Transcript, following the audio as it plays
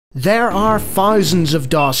There are thousands of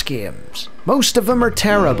DOS games. Most of them are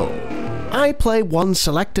terrible. I play one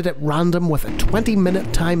selected at random with a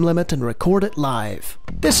 20-minute time limit and record it live.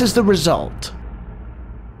 This is the result.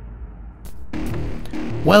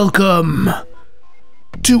 Welcome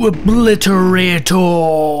to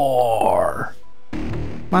Obliterator!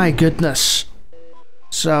 My goodness.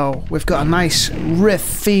 So, we've got a nice riff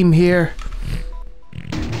theme here.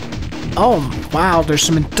 Oh, wow, there's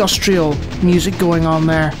some industrial music going on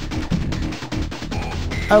there.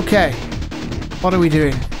 Okay, what are we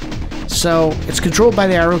doing? So, it's controlled by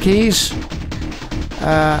the arrow keys.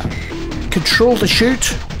 Control to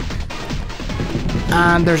shoot.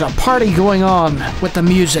 And there's a party going on with the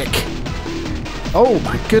music. Oh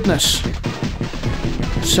my goodness.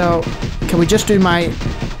 So, can we just do my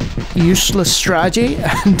useless strategy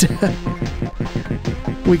and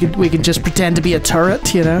we can just pretend to be a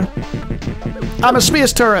turret, you know? I'm a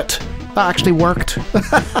space turret! That actually worked.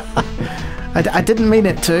 I didn't mean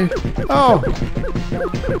it to. Oh!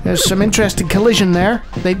 There's some interesting collision there.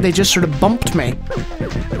 They just sort of bumped me.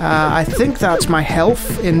 I think that's my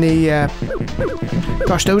health in the...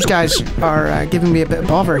 Gosh, those guys are giving me a bit of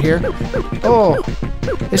bother here. Oh!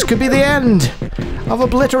 This could be the end of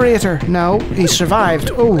Obliterator. No, he survived.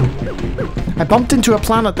 Oh! I bumped into a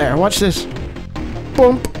planet there. Watch this.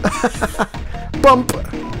 Bump! Bump!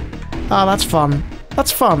 Ah, that's fun.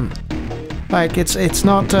 That's fun. Like, it's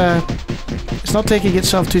not taking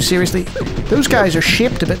itself too seriously. Those guys are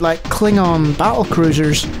shaped a bit like Klingon battle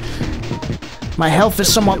cruisers. My health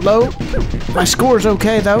is somewhat low. My score's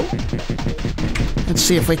okay, though. Let's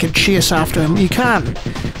see if we can chase after him. You can.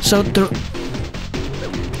 So,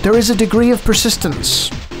 there is a degree of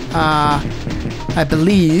persistence. I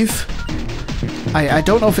believe. I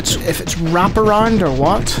don't know if it's wraparound or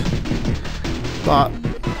what. But...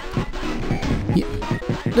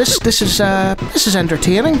 This is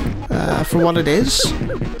entertaining for what it is.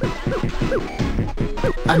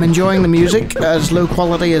 I'm enjoying the music as low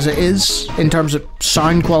quality as it is in terms of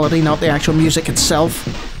sound quality, not the actual music itself,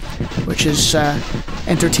 which is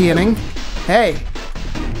entertaining. Hey,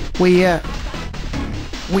 we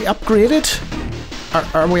upgraded.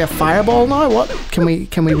 Are we a fireball now? What can we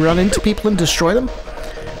run into people and destroy them?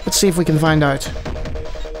 Let's see if we can find out.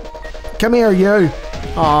 Come here, you.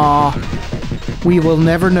 Ah. We will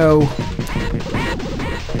never know.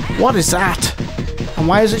 What is that? And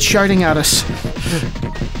why is it shouting at us?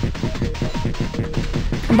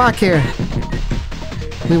 Come back here.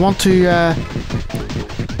 We want to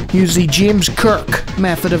use the James Kirk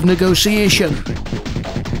method of negotiation.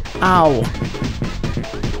 Ow.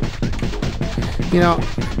 You know,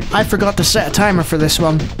 I forgot to set a timer for this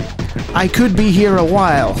one. I could be here a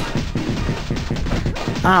while.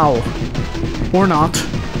 Ow. Or not.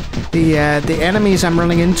 The enemies I'm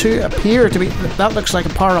running into appear to be... That looks like a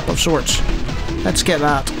power-up of sorts. Let's get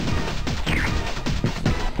that.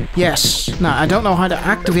 Yes. Now, I don't know how to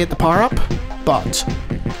activate the power-up, but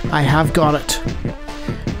I have got it.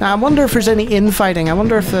 Now, I wonder if there's any infighting. I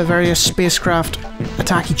wonder if the various spacecraft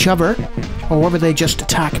attack each other, or whether they just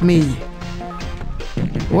attack me.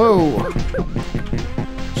 Whoa.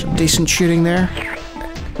 Some decent shooting there.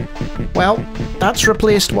 Well, that's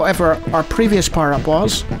replaced whatever our previous power-up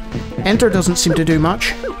was. Enter doesn't seem to do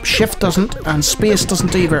much, shift doesn't, and space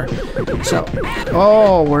doesn't either. So,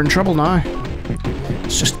 oh, we're in trouble now.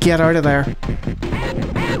 Let's just get out of there.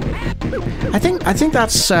 I think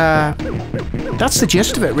that's the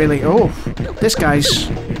gist of it, really. Oh, this guy's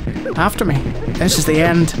after me. This is the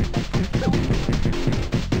end.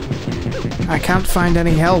 I can't find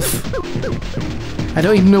any health. I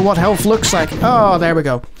don't even know what health looks like. Oh, there we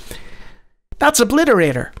go. That's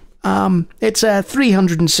Obliterator. It's a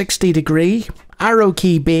 360-degree, arrow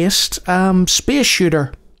key based space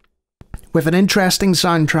shooter with an interesting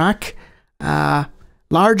soundtrack,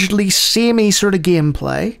 largely samey sort of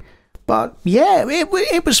gameplay, but yeah,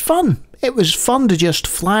 it was fun. It was fun to just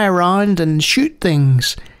fly around and shoot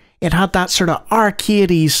things. It had that sort of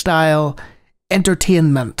arcadey style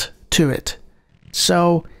entertainment to it.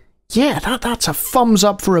 So yeah, that's a thumbs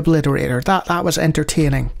up for Obliterator. That was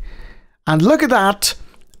entertaining. And look at that!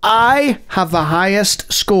 I have the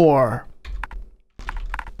highest score.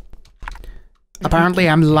 Apparently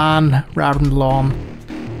I'm LAN rather than LON.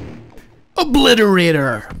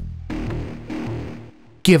 Obliterator!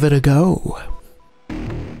 Give it a go.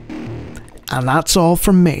 And that's all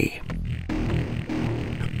from me.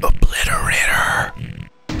 Obliterator.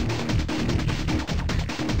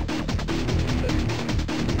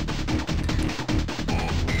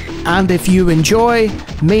 And if you enjoy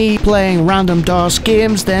me playing random DOS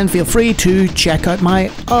games, then feel free to check out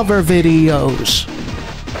my other videos.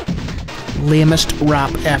 lamest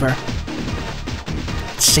rap ever.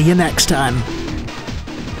 See you next time.